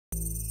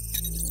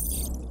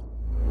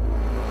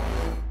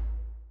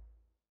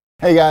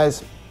Hey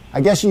guys,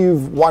 I guess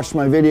you've watched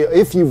my video.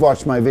 If you've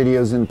watched my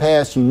videos in the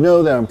past, you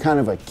know that I'm kind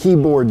of a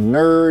keyboard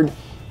nerd.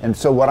 And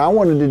so what I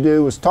wanted to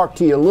do was talk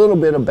to you a little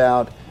bit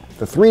about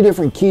the 3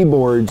 different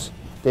keyboards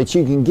that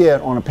you can get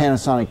on a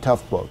Panasonic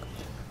Toughbook.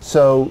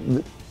 So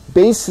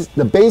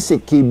the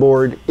basic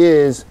keyboard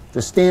is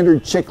the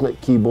standard Chiclet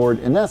keyboard,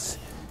 and that's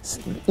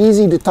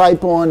easy to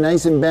type on,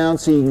 nice and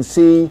bouncy. You can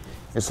see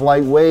it's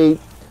lightweight.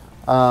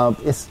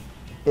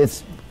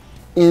 It's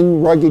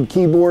in rugged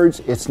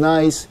keyboards. It's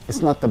nice.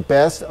 It's not the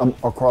best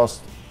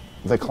across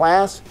the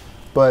class,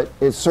 but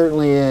it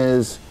certainly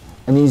is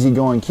an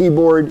easygoing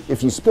keyboard.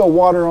 If you spill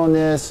water on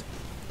this,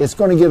 it's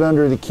going to get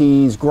under the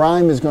keys.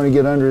 Grime is going to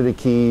get under the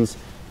keys,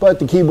 but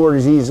the keyboard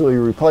is easily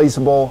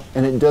replaceable,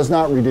 and it does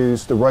not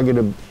reduce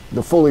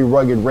the fully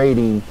rugged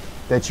rating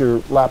that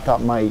your laptop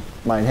might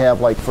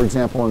have, like for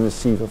example on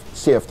this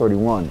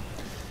CF31.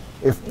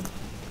 If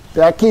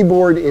that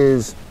keyboard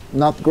is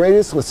not the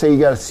greatest, let's say you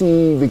got to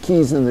see the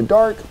keys in the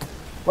dark,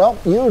 well,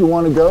 you would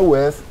want to go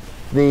with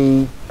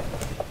the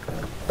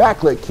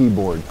Backlit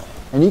keyboard.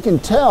 And you can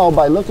tell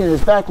by looking at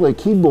this Backlit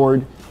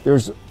keyboard,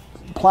 there's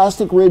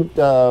plastic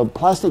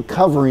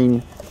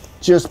covering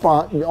just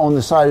on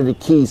the side of the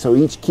key, so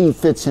each key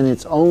fits in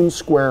its own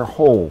square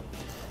hole.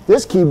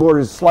 This keyboard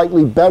is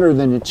slightly better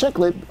than the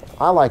Chiclet.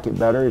 I like it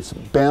better. It's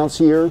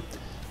bouncier.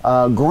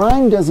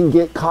 Grime doesn't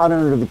get caught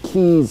under the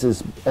keys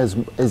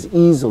as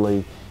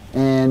easily,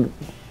 and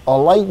a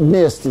light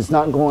mist is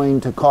not going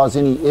to cause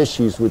any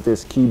issues with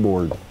this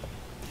keyboard.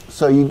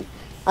 So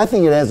I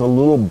think it has a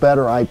little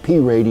better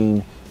IP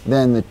rating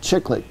than the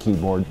Chiclet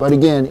keyboard, but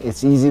again,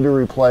 it's easy to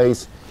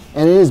replace,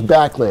 and it is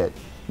backlit.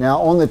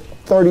 Now on the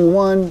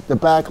 31, the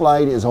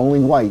backlight is only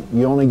white.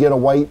 You only get a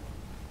white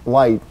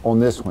light on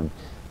this one.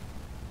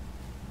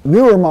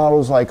 Newer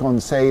models, like on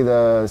say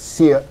the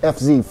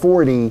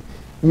FZ40,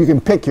 you can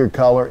pick your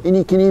color, and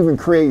you can even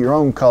create your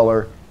own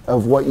color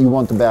of what you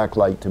want the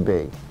backlight to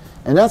be.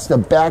 And that's the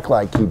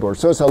Backlight keyboard.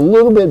 So it's a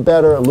little bit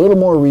better, a little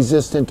more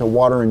resistant to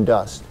water and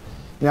dust.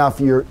 Now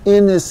if you're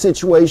in this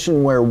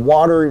situation where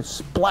water is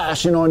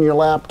splashing on your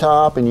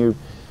laptop and you're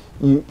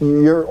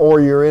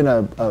in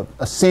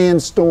a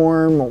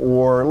sandstorm,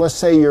 or let's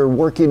say you're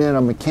working in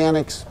a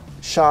mechanic's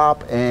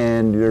shop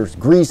and there's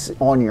grease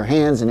on your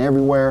hands and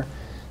everywhere,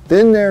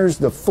 then there's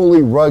the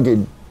fully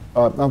rubber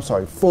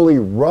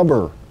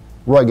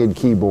rugged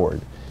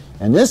keyboard.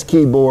 And this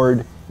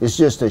keyboard is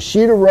just a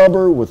sheet of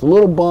rubber with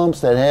little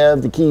bumps that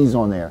have the keys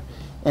on there.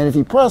 And if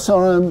you press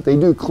on them, they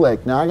do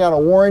click. Now I gotta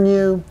warn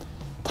you,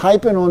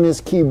 typing on this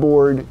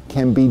keyboard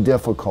can be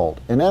difficult.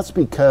 And that's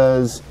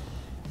because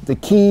the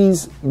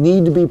keys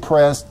need to be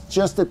pressed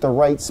just at the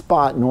right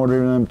spot in order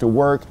for them to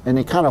work, and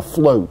they kind of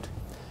float.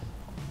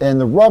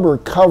 And the rubber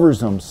covers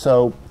them,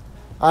 so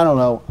I don't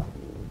know.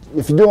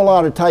 If you do a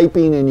lot of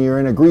typing and you're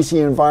in a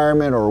greasy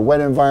environment or a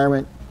wet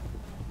environment,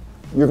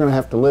 you're gonna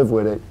have to live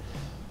with it.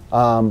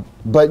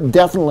 But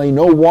definitely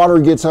no water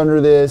gets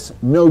under this,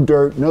 no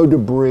dirt, no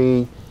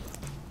debris.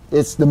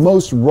 It's the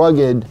most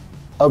rugged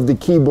of the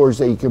keyboards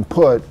that you can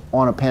put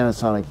on a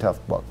Panasonic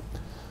Toughbook.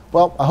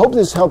 Well, I hope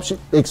this helps you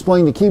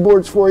explain the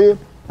keyboards for you,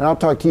 and I'll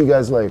talk to you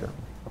guys later.